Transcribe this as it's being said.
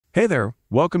Hey there,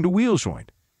 welcome to Wheel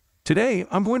Joint. Today,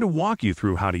 I'm going to walk you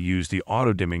through how to use the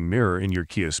auto-dimming mirror in your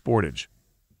Kia Sportage.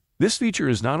 This feature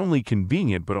is not only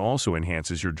convenient but also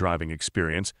enhances your driving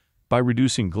experience by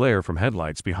reducing glare from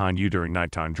headlights behind you during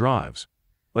nighttime drives.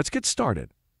 Let's get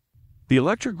started. The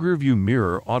electric rearview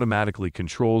mirror automatically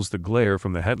controls the glare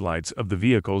from the headlights of the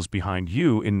vehicles behind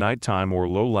you in nighttime or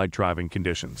low-light driving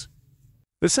conditions.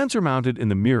 The sensor mounted in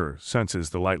the mirror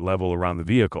senses the light level around the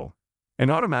vehicle and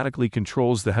automatically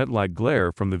controls the headlight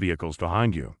glare from the vehicles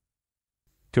behind you.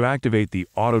 To activate the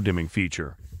auto-dimming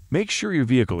feature, make sure your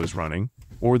vehicle is running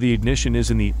or the ignition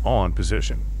is in the on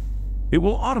position. It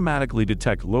will automatically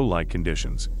detect low-light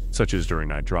conditions, such as during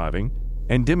night driving,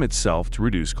 and dim itself to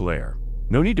reduce glare.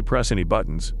 No need to press any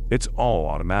buttons, it's all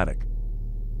automatic.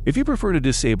 If you prefer to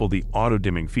disable the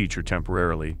auto-dimming feature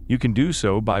temporarily, you can do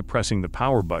so by pressing the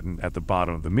power button at the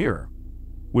bottom of the mirror,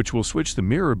 which will switch the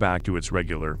mirror back to its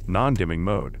regular, non-dimming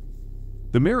mode.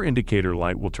 The mirror indicator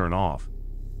light will turn off.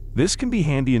 This can be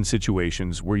handy in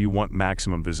situations where you want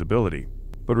maximum visibility,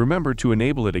 but remember to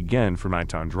enable it again for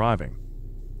nighttime driving.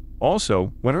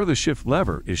 Also, whenever the shift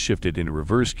lever is shifted into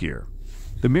reverse gear,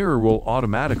 the mirror will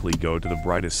automatically go to the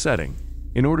brightest setting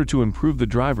in order to improve the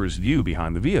driver's view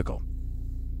behind the vehicle.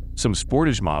 Some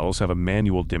Sportage models have a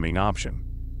manual dimming option.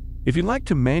 If you'd like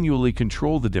to manually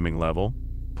control the dimming level,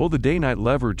 pull the day-night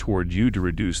lever toward you to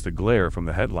reduce the glare from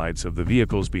the headlights of the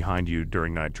vehicles behind you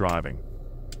during night driving.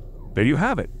 There you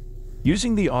have it.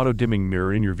 Using the auto-dimming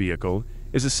mirror in your vehicle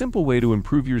is a simple way to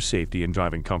improve your safety and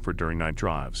driving comfort during night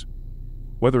drives.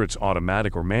 Whether it's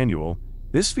automatic or manual,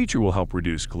 this feature will help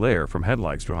reduce glare from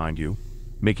headlights behind you,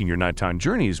 making your nighttime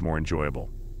journeys more enjoyable.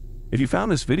 If you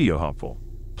found this video helpful,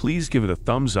 please give it a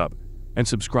thumbs up and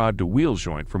subscribe to Wheel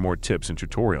Joint for more tips and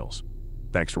tutorials.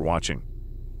 Thanks for watching.